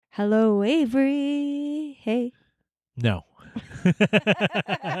Hello, Avery. Hey. No.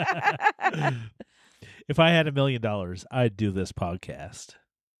 If I had $1 million, I'd do this podcast.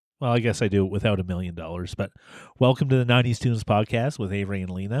 Well, I guess I do it without $1 million, but welcome to the 90s Tunes podcast with Avery and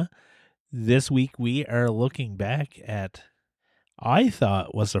Lena. This week we are looking back at, I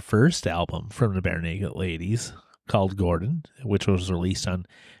thought was the first album from the Barenaked Ladies called Gordon, which was released on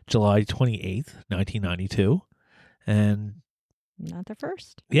July 28th, 1992. And Not the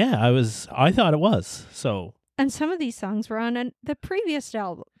first. yeah, I thought it was. So, And some of these songs were on the previous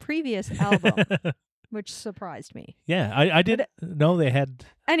album, which surprised me. yeah, I didn't know they had.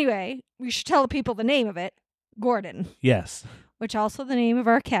 Anyway, we should tell the people the name of it, Gordon, Yes. which also the name of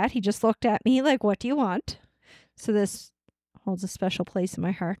our cat. He just looked at me like, "What do you want?" So this holds a special place in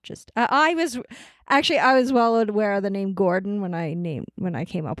my heart. I was well aware of the name Gordon when I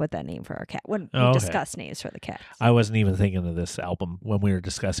came up with that name for our cat. When we discussed names for the cat, I wasn't even thinking of this album when we were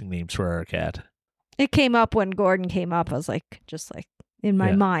discussing names for our cat. it came up when Gordon came up. I was like, just like in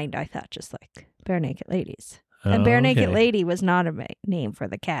my mind, I thought just like Barenaked Ladies, and Barenaked Lady was not a name for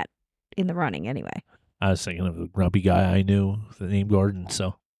the cat in the running anyway. I was thinking of the grumpy guy I knew, the name Gordon.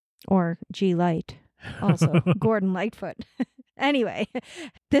 So, or G Light. Also, Gordon Lightfoot. Anyway,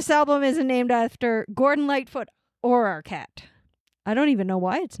 this album isn't named after Gordon Lightfoot or our cat. I don't even know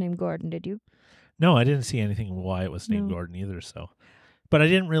why it's named Gordon, did you? No, I didn't see anything why it was named Gordon either. So, but I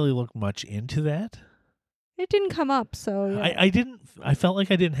didn't really look much into that. It didn't come up, so yeah. I felt like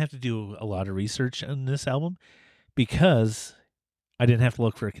I didn't have to do a lot of research on this album because I didn't have to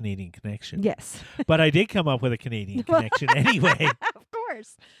look for a Canadian connection. Yes. But I did come up with a Canadian connection anyway. Of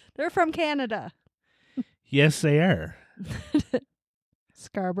course. They're from Canada. Yes, they are.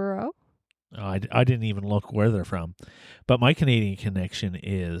 Scarborough. Oh, I didn't even look where they're from. But my Canadian connection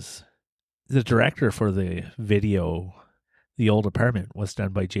is the director for the video, The Old Apartment, was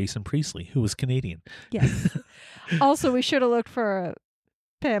done by Jason Priestley, who was Canadian. Yes. Also, we should have looked for a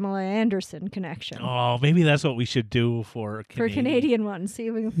Pamela Anderson connection. Oh, maybe that's what we should do for Canadian one. See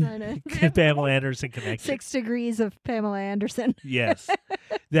if we can find a Pamela Anderson connection. 6 degrees of Pamela Anderson. Yes,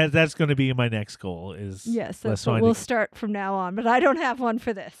 that's going to be my next goal. That's what we'll start from now on. But I don't have one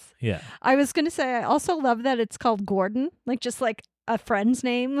for this. Yeah, I was going to say I also love that it's called Gordon, like just like a friend's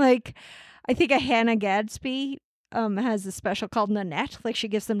name. Like I think a Hannah Gadsby has a special called Nanette. Like she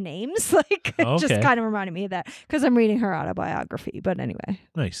gives them names. Like it just kind of reminded me of that because I'm reading her autobiography. But anyway.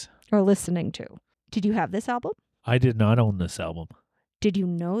 Nice. Or listening to. Did you have this album? I did not own this album. Did you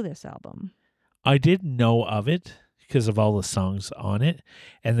know this album? I did know of it because of all the songs on it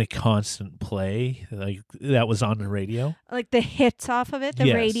and the constant play like that was on the radio. Like the hits off of it,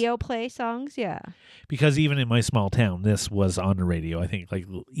 the radio play songs, yeah. Because even in my small town, this was on the radio. I think like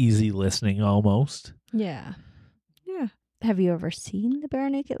easy listening almost. Yeah. Yeah. Have you ever seen the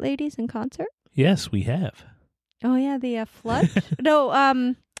Barenaked Ladies in concert? Yes, we have. Oh yeah, the flood?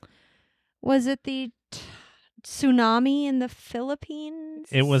 No, was it the tsunami in the Philippines?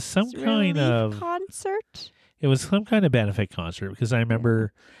 It was some kind of concert. It was some kind of benefit concert because I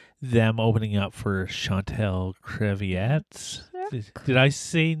remember them opening up for Chantal Creviat. Did I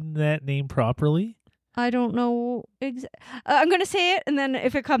say that name properly? I don't know. I'm going to say it, and then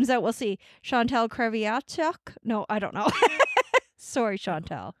if it comes out, we'll see. Chantal Creviat? No, I don't know. Sorry,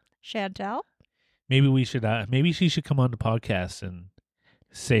 Chantal. Maybe we should. Maybe she should come on the podcast and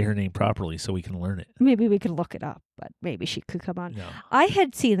say her name properly so we can learn it. Maybe we could look it up, but maybe she could come on. No. I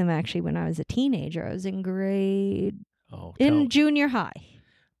had seen them actually when I was a teenager. I was in junior high.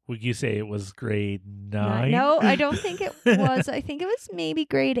 Would you say it was grade 9? No, I don't think it was. I think it was maybe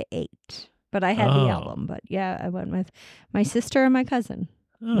grade 8. But I had the album. But yeah, I went with my sister and my cousin.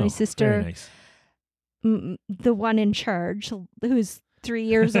 My sister, very nice. The one in charge, who's 3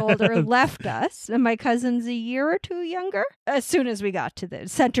 years older, left us, and my cousin's a year or 2 younger. As soon as we got to the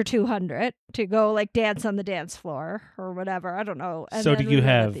Center 200 to go like dance on the dance floor or whatever, I don't know. And so did you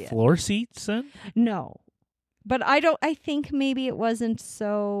have floor seats then? No, but I think maybe it wasn't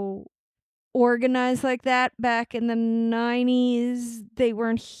so organized like that back in the 90s. They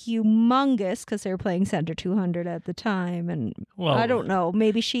weren't humongous because they were playing Center 200 at the time, and I don't know.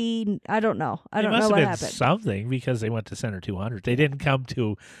 Maybe I don't know. I don't know what happened. Something because they went to Center 200. They didn't come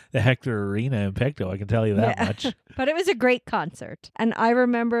to the Hector Arena in Pictou. I can tell you that much. But it was a great concert, and I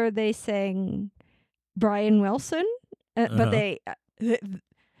remember they sang Brian Wilson, but they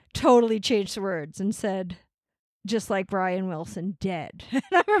totally changed the words and said, "Just like Brian Wilson, dead." And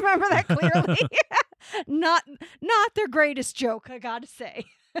I remember that clearly. Not their greatest joke, I gotta say.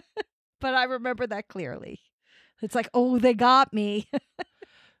 But I remember that clearly. It's like, oh, they got me.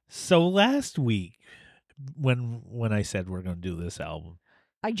 So last week, when I said we're going to do this album,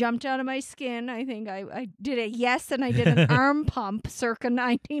 I jumped out of my skin. I think I did a yes, and I did an arm pump circa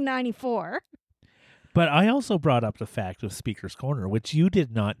 1994. But I also brought up the fact of Speaker's Corner, which you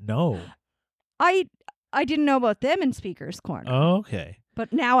did not know. I didn't know about them in Speaker's Corner. Oh, okay.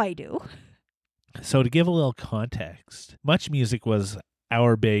 But now I do. So to give a little context, Much Music was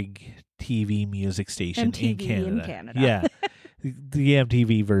our big TV music station MTV in Canada. Yeah. The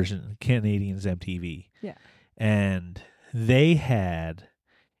MTV version, Canadians MTV. Yeah. And they had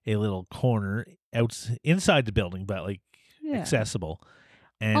a little corner inside the building, but like accessible.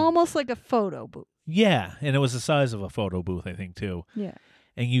 And almost like a photo booth. Yeah. And it was the size of a photo booth, I think, too. Yeah.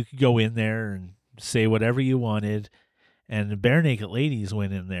 And you could go in there and say whatever you wanted. And the Barenaked Ladies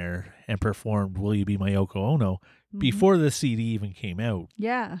went in there and performed Will You Be My Yoko Ono before the CD even came out.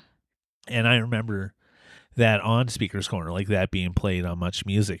 Yeah. And I remember that on Speaker's Corner, like that being played on Much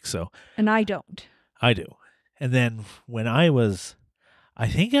Music. So, and I don't. I do. And then when I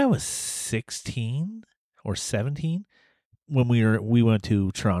think I was 16 or 17 when we went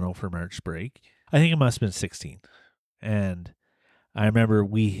to Toronto for March break. I think it must have been 16. And I remember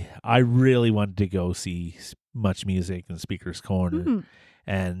I really wanted to go see Much Music and Speaker's Corner.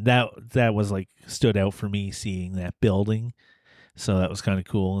 And that was like stood out for me, seeing that building. So that was kind of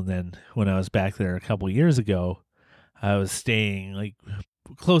cool. And then when I was back there a couple years ago, I was staying like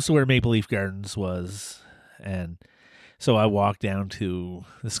close to where Maple Leaf Gardens was. And so I walked down to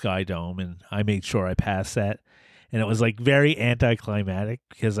the Sky Dome and I made sure I passed that. And it was like very anticlimactic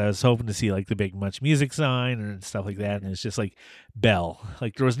because I was hoping to see like the big Much Music sign and stuff like that. And it's just like Bell.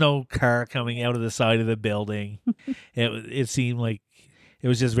 Like there was no car coming out of the side of the building. It seemed like it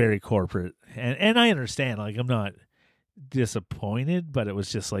was just very corporate. And I understand, like I'm not disappointed, but it was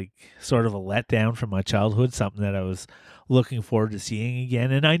just like sort of a letdown from my childhood, something that I was looking forward to seeing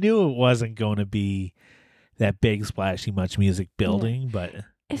again. And I knew it wasn't going to be that big splashy Much Music building, but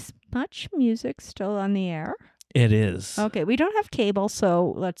is Much Music still on the air? It is. Okay, we don't have cable,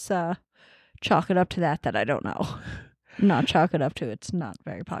 so let's chalk it up to that I don't know. Not chalk it up to it's not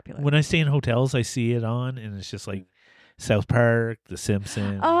very popular. When I stay in hotels, I see it on, and it's just like South Park, The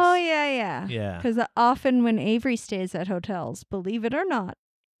Simpsons. Oh, yeah. Yeah. Because often when Avery stays at hotels, believe it or not,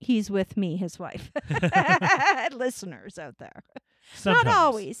 he's with me, his wife. Listeners out there. Sometimes. Not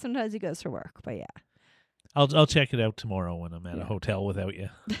always. Sometimes he goes for work, but yeah. I'll check it out tomorrow when I'm at a hotel without you.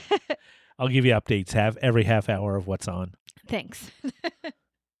 I'll give you updates every half hour of what's on. Thanks.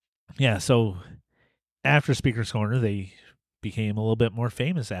 Yeah, so after Speaker's Corner, they became a little bit more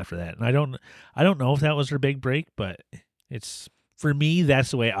famous after that. And I don't know if that was their big break, but it's for me,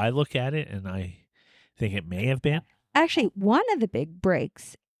 that's the way I look at it, and I think it may have been. Actually, one of the big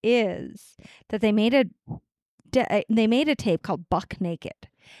breaks is that they made a tape called Buck Naked.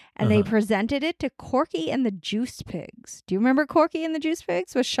 And they presented it to Corky and the Juice Pigs. Do you remember Corky and the Juice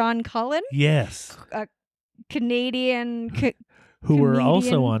Pigs with Sean Cullen? Yes. A Canadian who were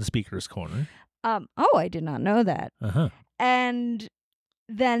also on Speaker's Corner. I did not know that. And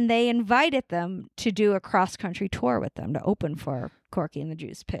then they invited them to do a cross-country tour with them to open for Corky and the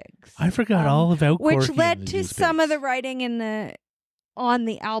Juice Pigs. I forgot all about Corky which led and the to Juice some Pigs. of the writing on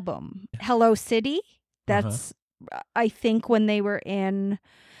the album. Hello City. That's I think when they were in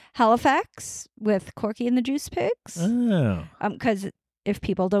Halifax with Corky and the Juice Pigs. Oh. Because if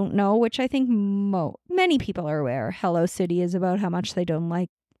people don't know, which I think many people are aware, Hello City is about how much they don't like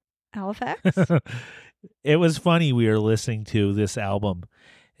Halifax. It was funny. We were listening to this album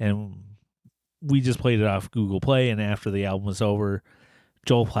and we just played it off Google Play. And after the album was over,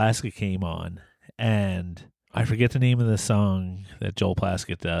 Joel Plaskett came on, and I forget the name of the song that Joel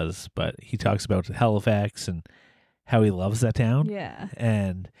Plaskett does, but he talks about Halifax and how he loves that town. Yeah.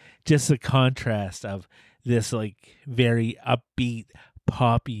 And just the contrast of this like very upbeat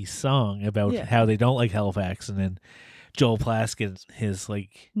poppy song about how they don't like Halifax, and then Joel Plaskett, his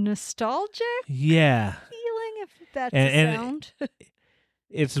like nostalgic feeling, if that's a sound.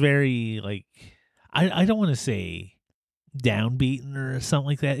 It's very like I don't want to say downbeaten or something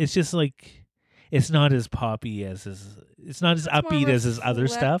like that. It's just like it's not as poppy as it's not as upbeat as his other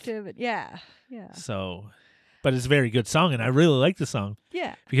stuff. Yeah. So, but it's a very good song, and I really like the song.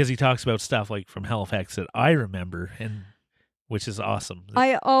 Yeah. Because he talks about stuff like from Halifax that I remember, and which is awesome.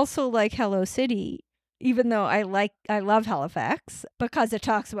 I also like Hello City, even though I love Halifax, because it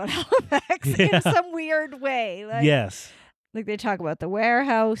talks about Halifax in some weird way. Yes. Like they talk about the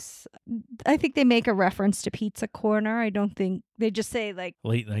warehouse. I think they make a reference to Pizza Corner. I don't think they just say like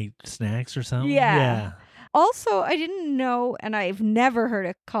late night snacks or something. Yeah. Also, I didn't know, and I've never heard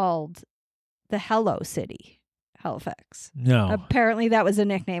it called the Hello City. Halifax. No. Apparently that was a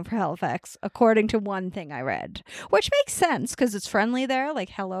nickname for Halifax, according to one thing I read, which makes sense because it's friendly there, like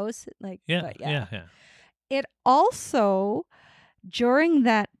hellos. Like, Yeah, but yeah. It also, during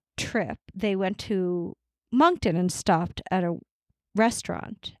that trip, they went to Moncton and stopped at a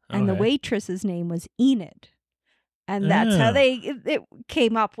restaurant, and the Okay. waitress's name was Enid. And that's how it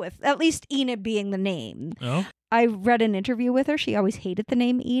came up with, at least Enid being the name. Oh? I read an interview with her. She always hated the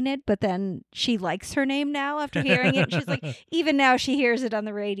name Enid, but then she likes her name now after hearing it. She's like, even now she hears it on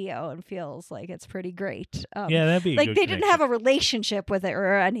the radio and feels like it's pretty great. Yeah, that'd be a like good they didn't have a relationship with it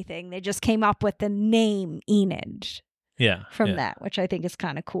or anything. They just came up with the name Enid. Yeah. From that, which I think is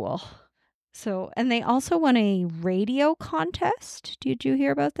kind of cool. So, and they also won a radio contest. Did you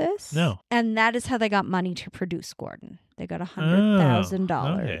hear about this? No. And that is how they got money to produce Gordon. They got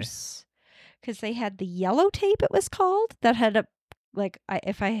 $100,000 because they had the yellow tape. It was called that had a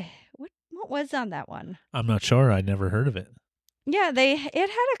what was on that one? I'm not sure. I never heard of it. Yeah, it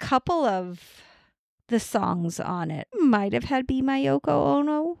had a couple of the songs on it. Might have had "Be My Yoko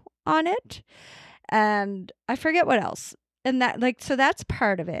Ono" on it, and I forget what else. And that so that's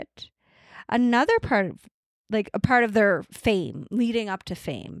part of it. Another part of a part of their fame, leading up to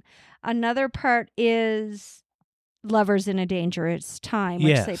fame. Another part is Lovers in a Dangerous Time,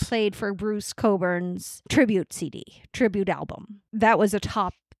 which they played for Bruce Coburn's tribute album. That was a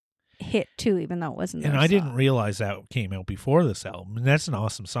top hit too, even though it wasn't their And I song. didn't realize that came out before this album. And that's an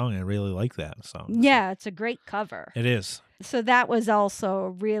awesome song. I really like that song. Yeah, it's a great cover. It is. So that was also a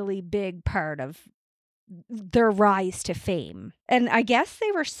really big part of their rise to fame. And I guess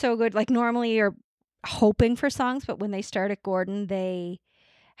they were so good. Like normally you're hoping for songs, but when they started Gordon, they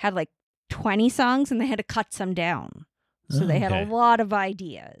had like 20 songs and they had to cut some down. So they had a lot of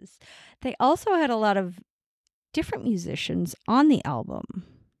ideas. They also had a lot of different musicians on the album.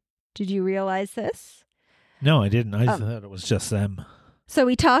 Did you realize this? No, I didn't. I thought it was just them. So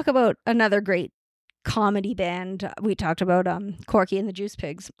we talk about another great comedy band. We talked about Corky and the Juice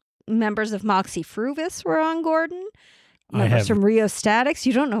Pigs. Members of Moxie Fruvis were on Gordon. Members from Rio Statics.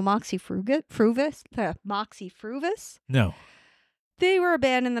 You don't know Moxie Fruvis? Moxie Fruvis? No. They were a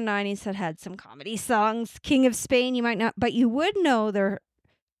band in the 90s that had some comedy songs. King of Spain, you might not, but you would know their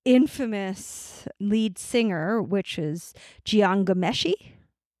infamous lead singer, which is Gian Gomeshi.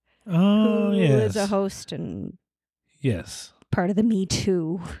 Oh, yes. Who is a host and part of the Me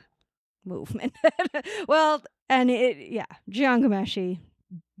Too movement. Well, and Gian Gomeshi.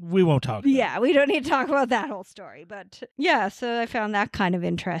 We won't talk about it. Yeah, we don't need to talk about that whole story. But yeah, so I found that kind of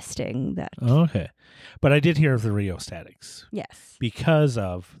interesting. Okay. But I did hear of the Rio Statics. Yes. Because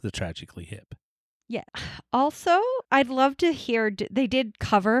of the Tragically Hip. Yeah. Also, I'd love to hear, they did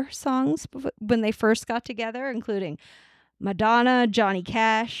cover songs when they first got together, including Madonna, Johnny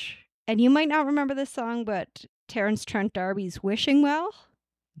Cash. And you might not remember this song, but Terence Trent D'Arby's Wishing Well.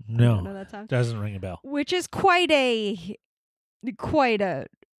 No, know that song? Doesn't ring a bell. Which is quite a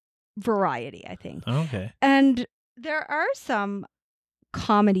variety, I think. Okay. And there are some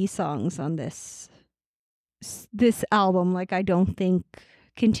comedy songs on this album, like I don't think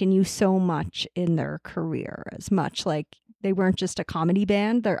continue so much in their career as much. Like they weren't just a comedy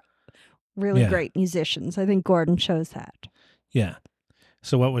band. They're really great musicians. I think Gordon shows that. Yeah.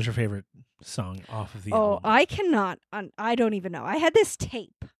 So what was your favorite song off of the album? I cannot. I don't even know. I had this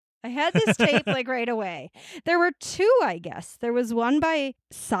tape like right away. There were two, I guess. There was one by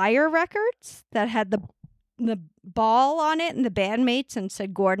Sire Records that had the ball on it and the bandmates and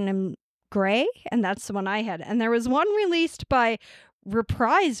said Gordon and Gray, and that's the one I had. And there was one released by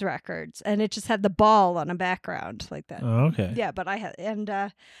Reprise Records, and it just had the ball on a background like that. Oh, okay. Yeah, but I had, and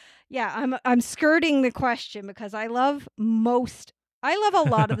I'm skirting the question because I love a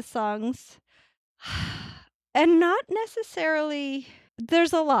lot of the songs, and not necessarily.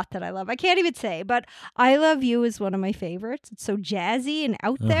 There's a lot that I love. I can't even say, but I Love You is one of my favorites. It's so jazzy and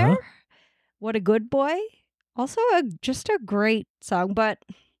out there. What a Good Boy. Also just a great song, but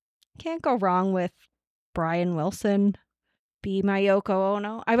can't go wrong with Brian Wilson, Be My Yoko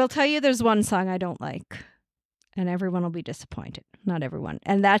Ono. I will tell you there's one song I don't like, and everyone will be disappointed. Not everyone.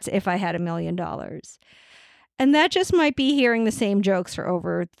 And that's If I Had $1 Million. And that just might be hearing the same jokes for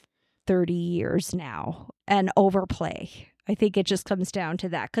over 30 years now and overplay. I think it just comes down to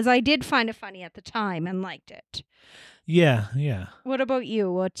that because I did find it funny at the time and liked it. Yeah. What about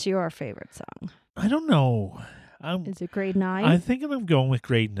you? What's your favorite song? I don't know. Is it Grade 9? I think I'm going with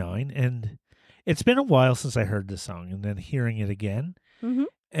Grade 9, and it's been a while since I heard this song, and then hearing it again,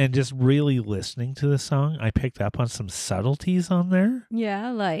 and just really listening to the song, I picked up on some subtleties on there. Yeah,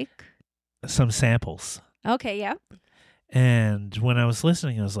 like? Some samples. Okay, yeah. And when I was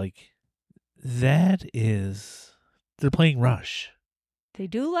listening, I was like, that is they're playing Rush. They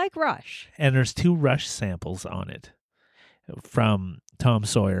do like Rush. And there's 2 Rush samples on it from Tom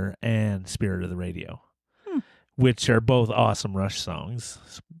Sawyer and Spirit of the Radio, which are both awesome Rush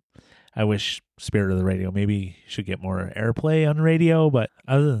songs. I wish Spirit of the Radio maybe should get more airplay on radio, but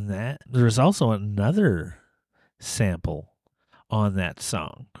other than that, there's also another sample on that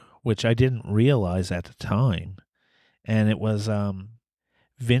song, which I didn't realize at the time, and it was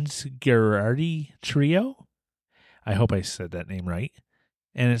Vince Guaraldi Trio. I hope I said that name right.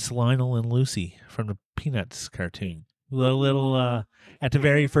 And it's Lionel and Lucy from the Peanuts cartoon. The little at the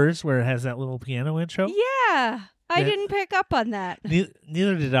very first where it has that little piano intro. Yeah, I didn't pick up on that.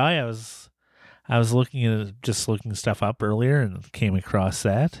 Neither did I. I was looking at looking stuff up earlier and came across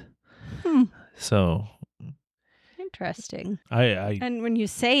that. So interesting. And when you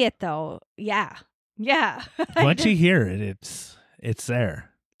say it though, yeah. Once you hear it, it's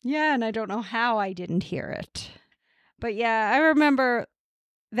there. Yeah, and I don't know how I didn't hear it. But yeah, I remember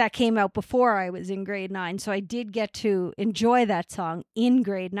that came out before I was in grade 9, so I did get to enjoy that song in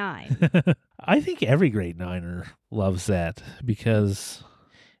grade 9. I think every grade 9er loves that because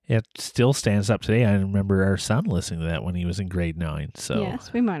it still stands up today. I remember our son listening to that when he was in grade 9. So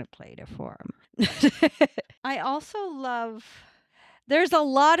yes, we might have played it for him. I also love... There's a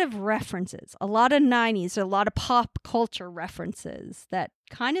lot of references, a lot of 90s, a lot of pop culture references that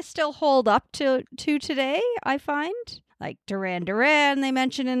kind of still hold up to today, I find. Like Duran Duran, they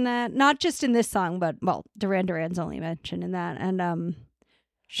mention in that. Not just in this song, but, well, Duran Duran's only mentioned in that. And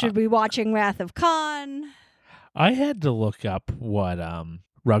should be watching Wrath of Khan. I had to look up what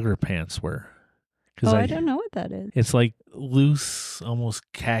rugger pants were. I don't know what that is. It's like loose,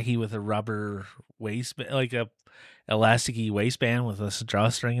 almost khaki with a rubber waistband, like a elasticy waistband with a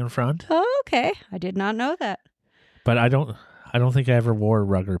drawstring in front. Oh, okay. I did not know that. But I don't think I ever wore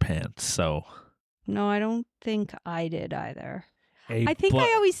rugger pants, so... No, I don't think I did either. I think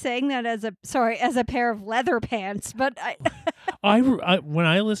I always sang that as a pair of leather pants, but I when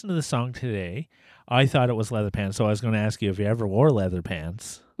I listened to the song today, I thought it was leather pants, so I was going to ask you if you ever wore leather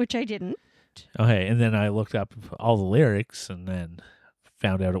pants. Which I didn't. Okay, and then I looked up all the lyrics and then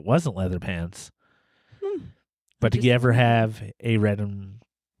found out it wasn't leather pants. But did you ever have a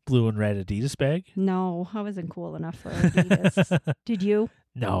blue and red Adidas bag? No, I wasn't cool enough for Adidas. Did you?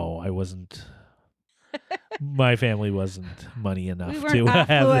 No, I wasn't. My family wasn't money enough to have that. We weren't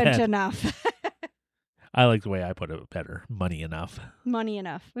affluent enough. I like the way I put it better. Money enough. Money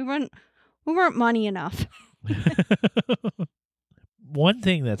enough. We weren't money enough. One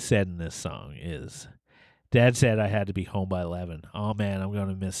thing that's said in this song is, Dad said I had to be home by 11. Oh man, I'm going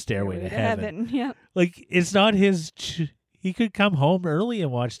to miss Stairway to Heaven. Yep. Like, it's not his... He could come home early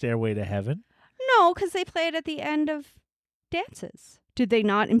and watch Stairway to Heaven. No, because they play it at the end of dances. Did they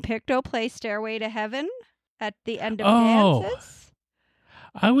not in Pictou play Stairway to Heaven at the end of dances?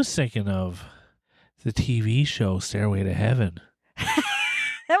 I was thinking of the TV show Stairway to Heaven.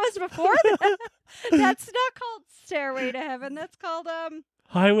 That was before that. That's not called Stairway to Heaven. That's called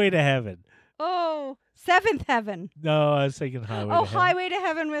Highway to Heaven. Oh, Seventh Heaven. No, I was thinking Highway to Heaven. Highway to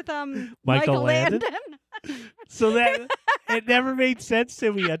Heaven with Michael Landon. So that it never made sense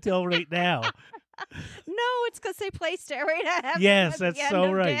to me until right now. No, it's because they play Stairway to Heaven. Yes, that's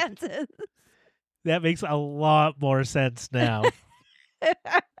so right. Dances. That makes a lot more sense now.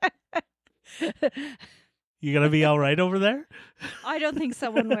 You gonna be all right over there? I don't think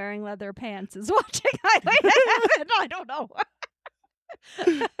someone wearing leather pants is watching Highway to Heaven. I don't know.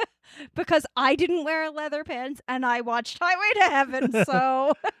 Because I didn't wear leather pants and I watched Highway to Heaven,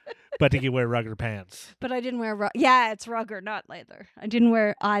 so... But did you wear rugger pants? But I didn't wear... Yeah, it's rugger, not leather. I didn't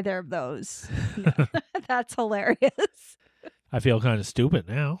wear either of those. No. That's hilarious. I feel kind of stupid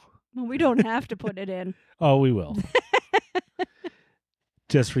now. Well, we don't have to put it in. Oh, we will.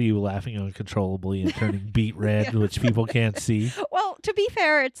 Just for you laughing uncontrollably and turning beet red, which people can't see. Well, to be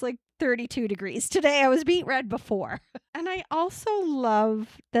fair, it's like 32 degrees. Today I was beet red before. And I also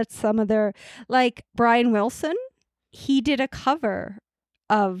love that some of their, like Brian Wilson, he did a cover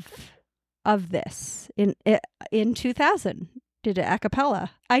of this in 2000, did it a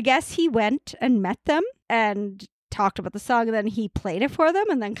cappella. I guess he went and met them and talked about the song, and then he played it for them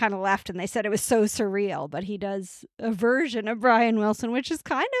and then kind of left, and they said it was so surreal. But he does a version of Brian Wilson, which is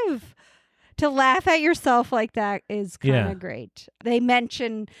kind of, to laugh at yourself like that is kind of great. They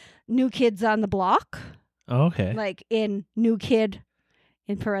mention New Kids on the Block. Oh, okay. Like in New Kid,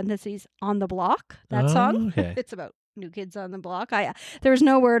 in parentheses, on the Block, that song. Okay. It's about New Kids on the Block. There was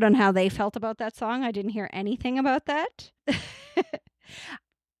no word on how they felt about that song. I didn't hear anything about that.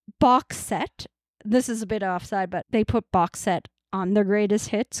 Box set. This is a bit offside, but they put box set on their greatest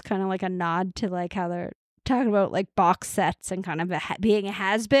hits, kind of like a nod to like how they're talking about like box sets and kind of being a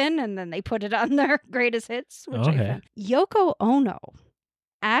has-been, and then they put it on their greatest hits, which I found. Yoko Ono,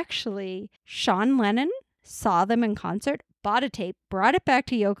 actually, Sean Lennon saw them in concert, bought a tape, brought it back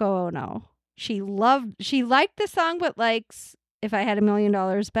to Yoko Ono. She liked the song, but likes If I Had $1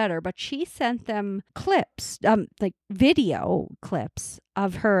 Million better. But she sent them clips, like video clips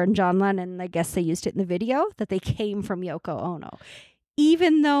of her and John Lennon. I guess they used it in the video, that they came from Yoko Ono,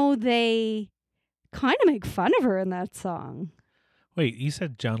 even though they kind of make fun of her in that song. Wait, you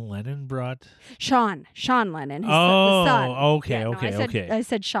said John Lennon brought Sean Lennon. Oh, the son. okay, Yeah, no, okay. I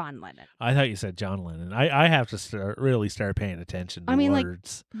said Sean Lennon. I thought you said John Lennon. I have to really start paying attention to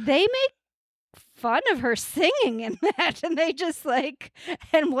words. Like, they make fun of her singing in that, and they just like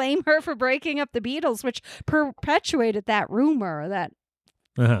and blame her for breaking up the Beatles, which perpetuated that rumor, that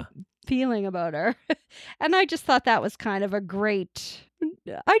feeling about her. And I just thought that was kind of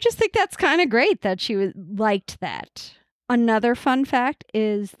I just think that's kind of great that she liked that. Another fun fact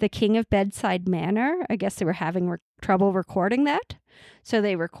is the King of Bedside Manor. I guess they were having trouble recording that, so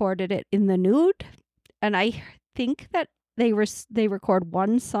they recorded it in the nude. And I think that they record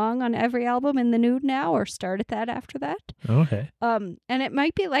one song on every album in the nude now, or started that after that. Okay. And it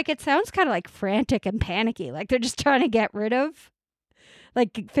might be like, it sounds kind of like frantic and panicky, like they're just trying to get rid of,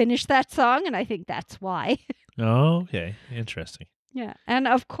 like, finish that song, and I think that's why. Oh, okay. Interesting. Yeah, and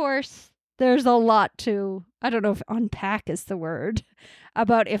of course, there's a lot to, I don't know if unpack is the word,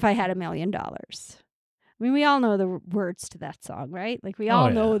 about If I Had $1 Million. I mean, we all know the words to that song, right? Like, we all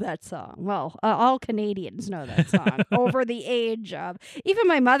know that song. Well, all Canadians know that song over the age of, even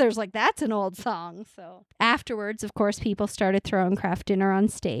my mother's like, that's an old song. So afterwards, of course, people started throwing craft dinner on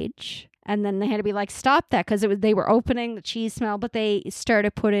stage. And then they had to be like, stop that, because they were opening the cheese smell, but they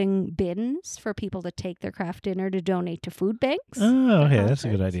started putting bins for people to take their craft dinner to donate to food banks. Oh, okay. That's a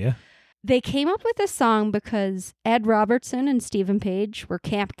good idea. They came up with this song because Ed Robertson and Stephen Page were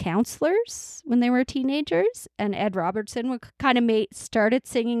camp counselors when they were teenagers. And Ed Robertson would kind of started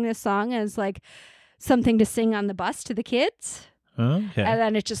singing this song as like something to sing on the bus to the kids. Okay. And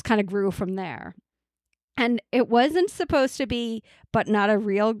then it just kind of grew from there. And it wasn't supposed to be, but not a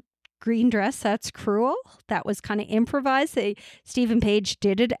real green dress. That's cruel. That was kind of improvised. Stephen Page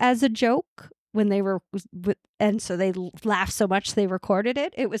did it as a joke when they were, and so they laughed so much they recorded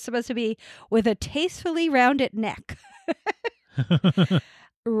it. It was supposed to be with a tastefully rounded neck.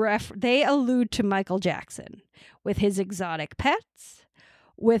 They allude to Michael Jackson with his exotic pets,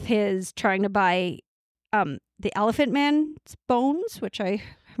 with his trying to buy the Elephant Man's bones, which I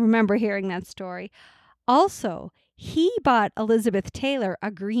remember hearing that story. Also, he bought Elizabeth Taylor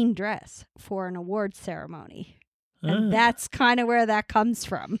a green dress for an awards ceremony. And that's kind of where that comes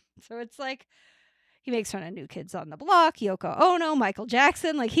from. So it's like, he makes fun of New Kids on the Block, Yoko Ono, Michael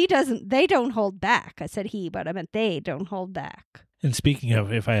Jackson. Like, they don't hold back. I said he, but I meant they don't hold back. And speaking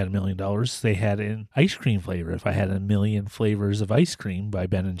of If I Had $1 Million, they had an ice cream flavor. If I Had 1,000,000 Flavors of Ice Cream by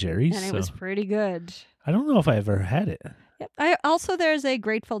Ben & Jerry's. And it was pretty good. I don't know if I ever had it. Yep. There's a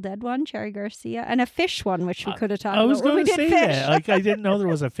Grateful Dead one, Cherry Garcia, and a fish one, which we could have talked about. I was going to say fish. that. Like, I didn't know there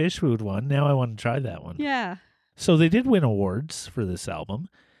was a fish food one. Now I want to try that one. Yeah. So they did win awards for this album.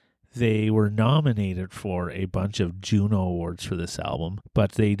 They were nominated for a bunch of Juno Awards for this album,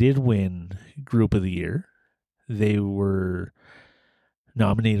 but they did win Group of the Year. They were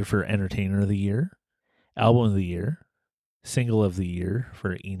nominated for Entertainer of the Year, Album of the Year, Single of the Year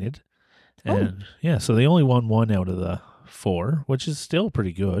for Enid. And so they only won one out of the 4, which is still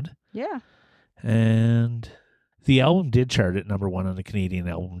pretty good. Yeah. And the album did chart at number 1 on the Canadian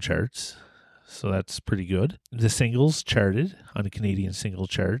album charts. So that's pretty good. The singles charted on the Canadian single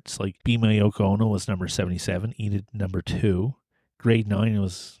charts. Like Be My Yoko Ono was number 77, Enid number 2. Grade 9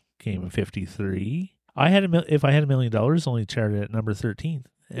 came in 53. If I Had $1 Million only charted at number 13.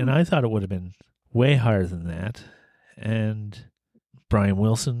 And I thought it would have been way higher than that. And Brian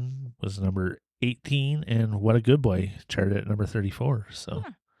Wilson was number 18, and What a Good Boy charted at number 34. So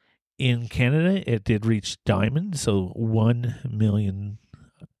in Canada, it did reach diamond, so 1 million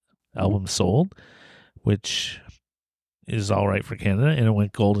albums sold, which is all right for Canada, and it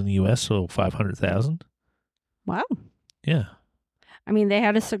went gold in the U.S., so 500,000. Wow. Yeah. I mean, they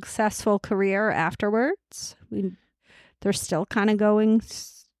had a successful career afterwards. They're still kind of going.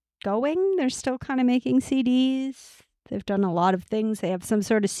 They're still kind of making CDs. They've done a lot of things. They have some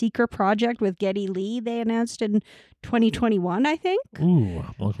sort of secret project with Geddy Lee they announced in 2021, I think. Ooh,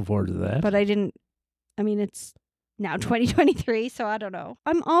 I'm looking forward to that. But it's now 2023, so I don't know.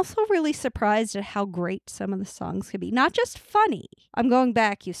 I'm also really surprised at how great some of the songs could be. Not just funny. I'm going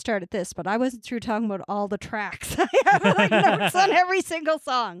back, you started this, but I wasn't through talking about all the tracks. I have like notes on every single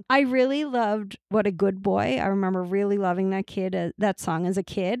song. I really loved What a Good Boy. I remember really loving that song as a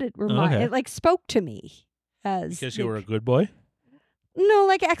kid. It like spoke to me as because you were a good boy. No,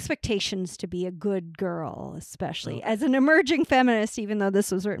 like expectations to be a good girl, especially as an emerging feminist, even though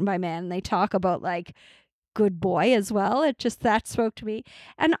this was written by men. They talk about like good boy as well. That spoke to me.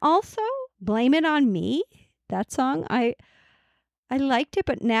 And also Blame It on Me, that song. I liked it,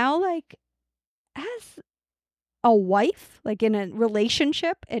 but now like as a wife, like in a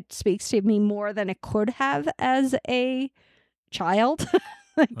relationship, it speaks to me more than it could have as a child.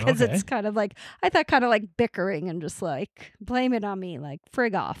 Because it's kind of like, I thought kind of like bickering and just like, blame it on me, like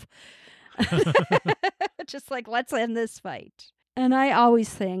frig off. Just like, let's end this fight. And I always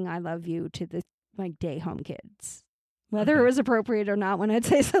sing I love you to the like day home kids. Whether it was appropriate or not when I'd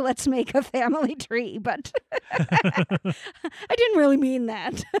say, so let's make a family tree. But I didn't really mean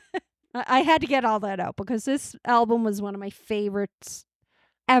that. I had to get all that out because this album was one of my favorites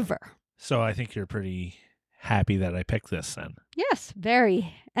ever. So I think you're pretty happy that I picked this then. Yes,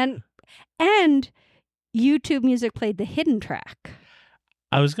 very. And YouTube Music played the hidden track.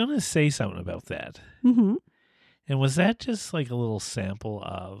 I was going to say something about that. Mm-hmm. And was that just like a little sample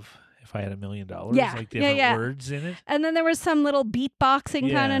of If I Had $1 Million? Yeah. Like different words in it? And then there was some little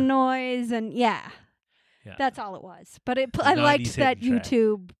beatboxing kind of noise. And that's all it was. But I liked that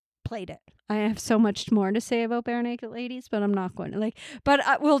YouTube played it. I have so much more to say about Barenaked Ladies, but I'm not going to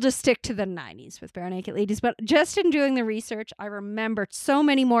we'll just stick to the 90s with Barenaked Ladies. But just in doing the research, I remembered so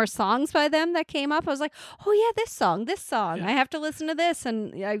many more songs by them that came up. I was like, oh yeah, this song. Yeah. I have to listen to this.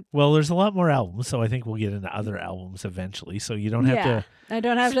 And well, there's a lot more albums, so I think we'll get into other albums eventually. So you don't have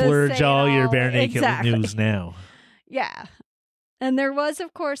to splurge all your Barenaked news now. Yeah. And there was,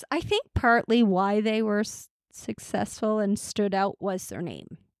 of course, I think partly why they were successful and stood out was their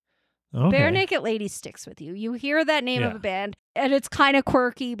name. Okay. Barenaked Ladies sticks with you. You hear that name of a band, and it's kind of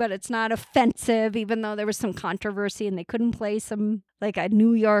quirky, but it's not offensive, even though there was some controversy and they couldn't play some, like a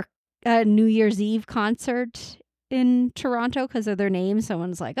New Year's Eve concert in Toronto because of their name.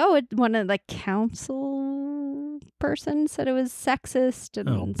 Someone's like, one of the council person said it was sexist.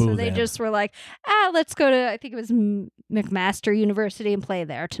 And so they just were like, let's go to, I think it was McMaster University and play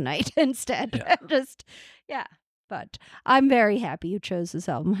there tonight instead. Yeah. But I'm very happy you chose this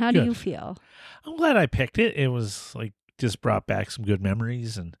album. How do you feel? I'm glad I picked it. It was like just brought back some good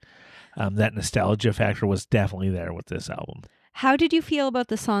memories, and that nostalgia factor was definitely there with this album. How did you feel about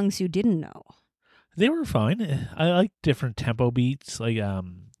the songs you didn't know? They were fine. I like different tempo beats, like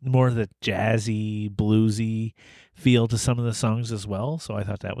more of the jazzy, bluesy feel to some of the songs as well. So I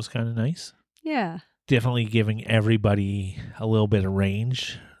thought that was kind of nice. Yeah. Definitely giving everybody a little bit of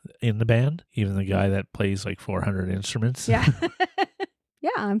range in the band, even the guy that plays like 400 instruments. Yeah. Yeah,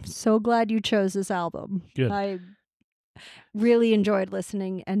 I'm so glad you chose this album. Good. I really enjoyed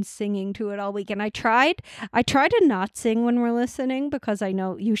listening and singing to it all week. And I try to not sing when we're listening because I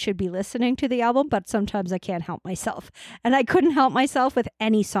know you should be listening to the album, but sometimes I can't help myself. And I couldn't help myself with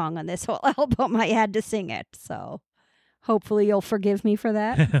any song on this whole album. I had to sing it. So hopefully you'll forgive me for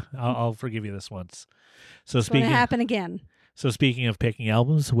that. I'll forgive you this once. So it's going to happen again. So speaking of picking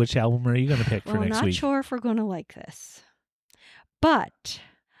albums, which album are you going to pick for next week? I'm not sure if we're going to like this. But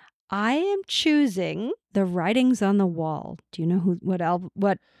I am choosing The Writings on the Wall. Do you know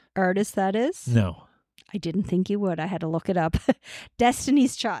what artist that is? No. I didn't think you would. I had to look it up.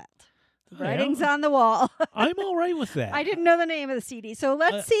 Destiny's Child. The Writings on the Wall. I'm all right with that. I didn't know the name of the CD. So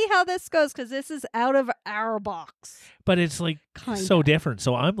let's see how this goes because this is out of our box. But it's like so different.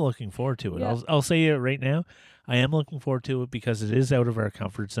 So I'm looking forward to it. Yeah. I'll say it right now. I am looking forward to it because it is out of our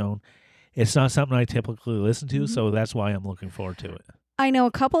comfort zone. It's not something I typically listen to, so that's why I'm looking forward to it. I know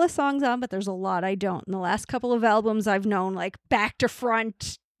a couple of songs on, but there's a lot I don't. In the last couple of albums, I've known like back to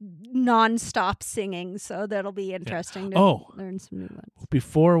front, non-stop singing, so that'll be interesting to learn some new ones.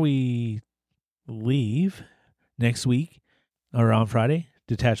 Before we leave next week, or on Friday,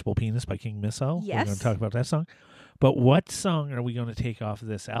 Detachable Penis by King Missile. Yes. We're going to talk about that song. But what song are we going to take off of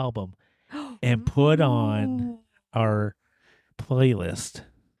this album and put on our playlist?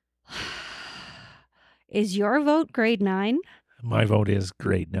 Is your vote grade 9? My vote is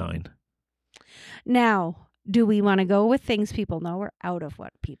grade 9. Now, do we want to go with things people know or out of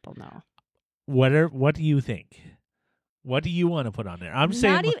what people know? What do you think? What do you want to put on there? I'm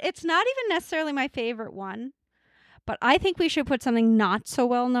saying it's not even necessarily my favorite one, but I think we should put something not so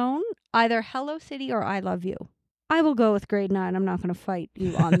well known, either Hello City or I Love You. I will go with Grade 9. I'm not going to fight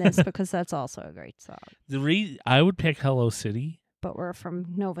you on this because that's also a great song. I would pick Hello City. But we're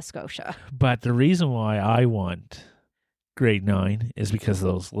from Nova Scotia. But the reason why I want Grade 9 is because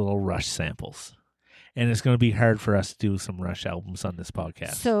of those little Rush samples. And it's going to be hard for us to do some Rush albums on this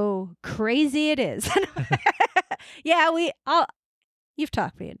podcast. So crazy it is. Yeah, you've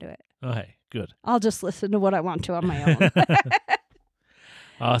talked me into it. Okay, good. I'll just listen to what I want to on my own.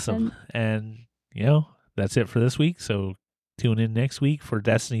 Awesome. And, that's it for this week. So tune in next week for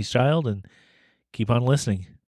Destiny's Child and keep on listening.